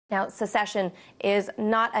Now, secession is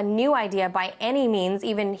not a new idea by any means,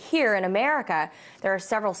 even here in America. There are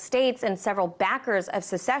several states and several backers of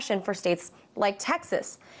secession for states like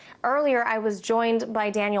Texas. Earlier, I was joined by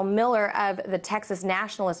Daniel Miller of the Texas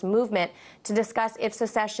Nationalist Movement to discuss if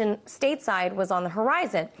secession stateside was on the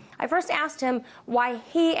horizon. I first asked him why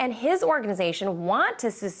he and his organization want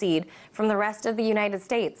to secede from the rest of the United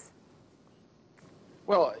States.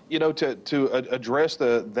 Well, you know, to address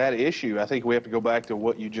that issue, I think we have to go back to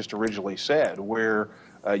what you just originally said, where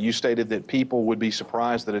you stated that people would be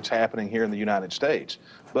surprised that it's happening here in the United States.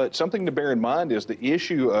 But something to bear in mind is the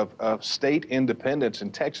issue of state independence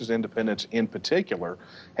and Texas independence in particular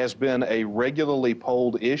has been a regularly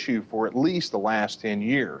polled issue for at least the last 10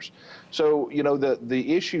 years. So, you know,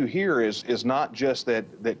 the issue here is not just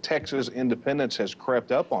that Texas independence has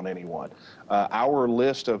crept up on anyone. Our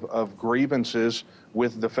list of grievances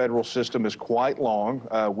with the federal system is quite long.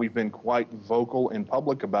 We've been quite vocal and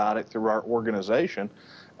public about it through our organization.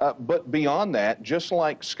 But beyond that, just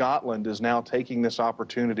like Scotland is now taking this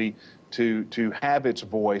opportunity to have its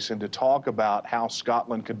voice and to talk about how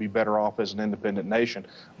Scotland could be better off as an independent nation,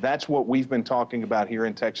 that's what we've been talking about here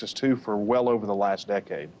in Texas, too, for well over the last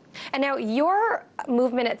decade. And now your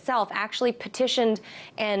movement itself actually petitioned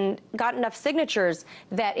and got enough signatures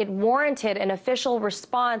that it warranted an official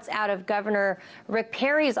response out of Governor Rick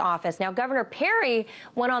Perry's office. Now, Governor Perry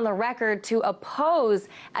went on the record to oppose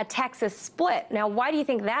a Texas split. Now, why do you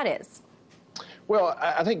think that is? Well,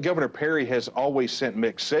 I think Governor Perry has always sent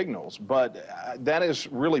mixed signals, but that is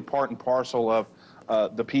really part and parcel of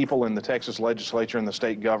the people in the Texas legislature and the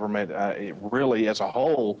state government really as a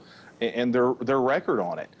whole and their record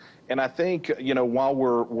on it. And I think, you know, while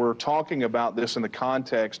we're talking about this in the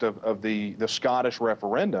context of the Scottish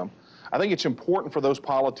referendum, I think it's important for those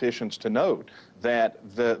politicians to note that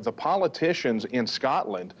the politicians in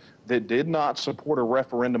Scotland that did not support a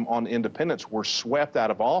referendum on independence were swept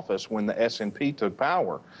out of office when the SNP took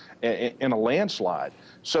power in a landslide.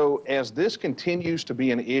 So as this continues to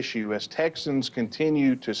be an issue, as Texans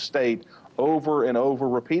continue to state over and over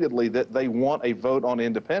repeatedly that they want a vote on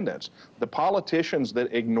independence, the politicians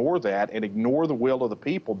that ignore that and ignore the will of the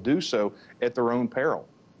people do so at their own peril.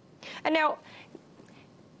 And now,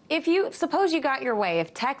 suppose you got your way,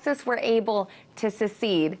 if Texas were able to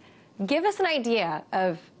secede, give us an idea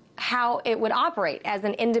of how it would operate as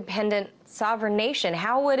an independent sovereign nation.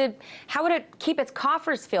 How would it keep its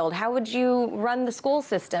coffers filled? How would you run the school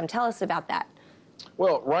system? Tell us about that.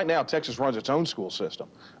 Well, right now, Texas runs its own school system.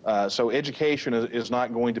 So education is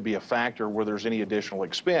not going to be a factor where there's any additional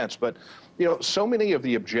expense. But, you know, so many of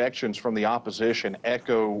the objections from the opposition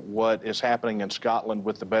echo what is happening in Scotland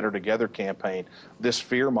with the Better Together campaign, this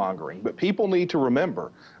fear-mongering. But people need to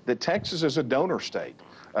remember that Texas is a donor state.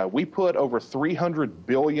 We put over $300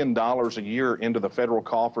 billion a year into the federal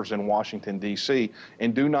coffers in Washington, D.C.,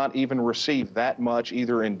 and do not even receive that much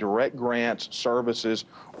either in direct grants, services,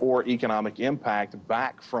 or economic impact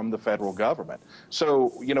back from the federal government.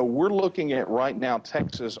 So, you know, we're looking at right now,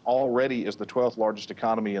 Texas already is the 12th largest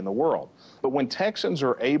economy in the world. But when Texans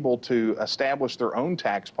are able to establish their own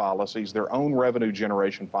tax policies, their own revenue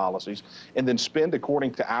generation policies, and then spend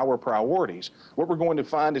according to our priorities, what we're going to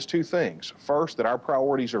find is two things. First, that our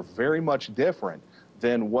priorities are very much different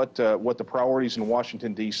than what the priorities in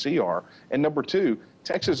Washington, D.C. are. And number two,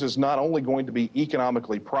 Texas is not only going to be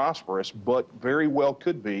economically prosperous, but very well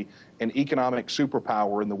could be an economic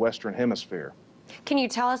superpower in the Western Hemisphere. Can you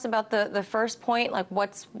tell us about the first point, like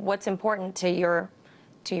what's important to your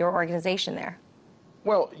organization there?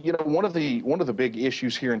 Well, you know, one of the big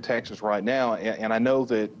issues here in Texas right now, and I know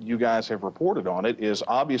that you guys have reported on it, is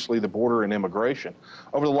obviously the border and immigration.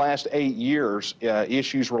 Over the last 8 years,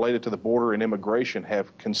 issues related to the border and immigration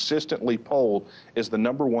have consistently polled as the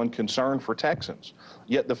 #1 concern for Texans.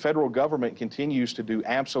 Yet the federal government continues to do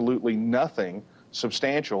absolutely nothing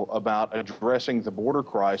substantial about addressing the border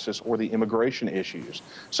crisis or the immigration issues.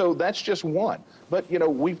 So that's just one. But, you know,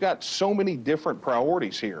 we've got so many different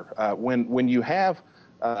priorities here. When you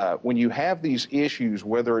have these issues,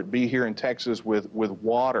 whether it be here in Texas with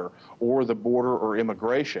water or the border or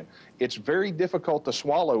immigration, it's very difficult to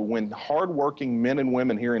swallow when hardworking men and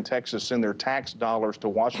women here in Texas send their tax dollars to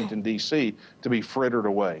Washington, D.C. to be frittered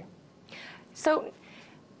away. So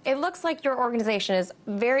it looks like your organization is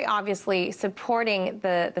very obviously supporting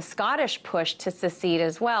the Scottish push to secede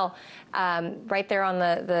as well, right there on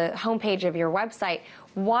the homepage of your website.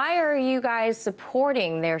 Why are you guys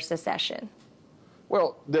supporting their secession?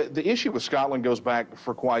 Well, the issue with Scotland goes back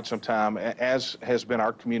for quite some time, as has been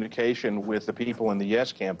our communication with the people in the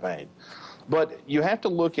Yes campaign. But you have to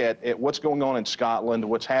look at what's going on in Scotland,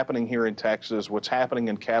 what's happening here in Texas, what's happening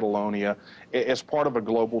in Catalonia as part of a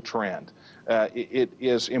global trend. It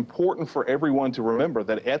is important for everyone to remember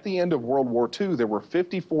that at the end of World War II, there were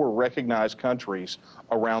 54 recognized countries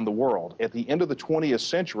around the world. At the end of the 20th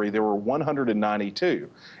century, there were 192.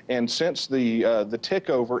 And since the tick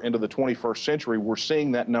over into the 21st century, we're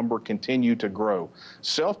seeing that number continue to grow.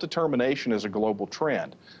 Self-determination is a global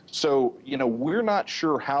trend. So, we're not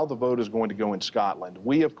sure how the vote is going to go in Scotland.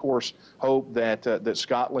 We, of course, hope that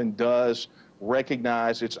Scotland does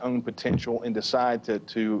recognize its own potential and decide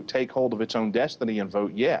to take hold of its own destiny and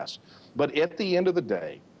vote yes. But at the end of the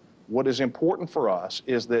day, what is important for us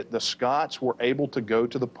is that the Scots were able to go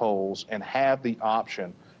to the polls and have the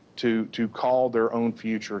option to call their own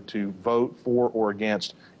future, to vote for or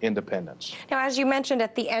against independence. Now, as you mentioned,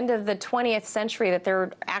 at the end of the 20th century, that there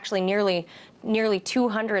are actually nearly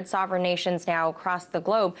 200 sovereign nations now across the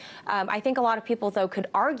globe. I think a lot of people, though, could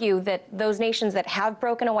argue that those nations that have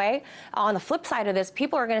broken away, on the flip side of this,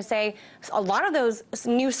 people are going to say a lot of those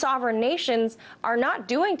new sovereign nations are not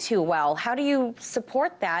doing too well. How do you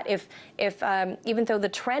support that if even though the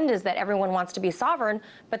trend is that everyone wants to be sovereign,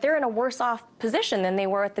 but they're in a worse off position than they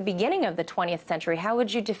were at the beginning of the 20th century? How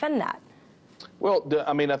would you defend that? Well,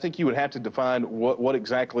 I think you would have to define what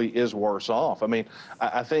exactly is worse off.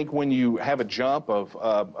 I think when you have a jump of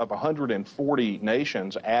 140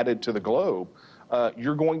 nations added to the globe,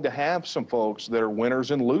 you're going to have some folks that are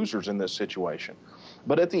winners and losers in this situation.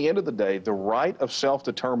 But at the end of the day, the right of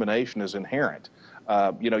self-determination is inherent.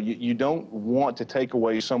 You don't want to take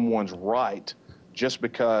away someone's right just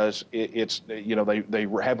because they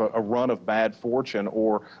have a run of bad fortune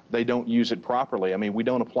or they don't use it properly. We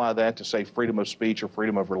don't apply that to, say, freedom of speech or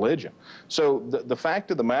freedom of religion. So the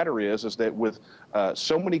fact of the matter is that with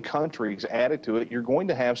so many countries added to it, you're going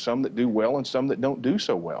to have some that do well and some that don't do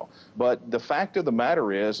so well. But the fact of the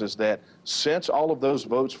matter is that since all of those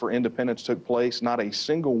votes for independence took place, not a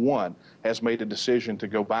single one has made a decision to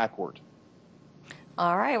go backward.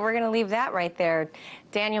 All right, we're going to leave that right there.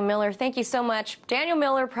 Daniel Miller, thank you so much. Daniel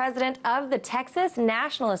Miller, president of the Texas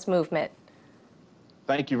Nationalist Movement.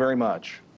 Thank you very much.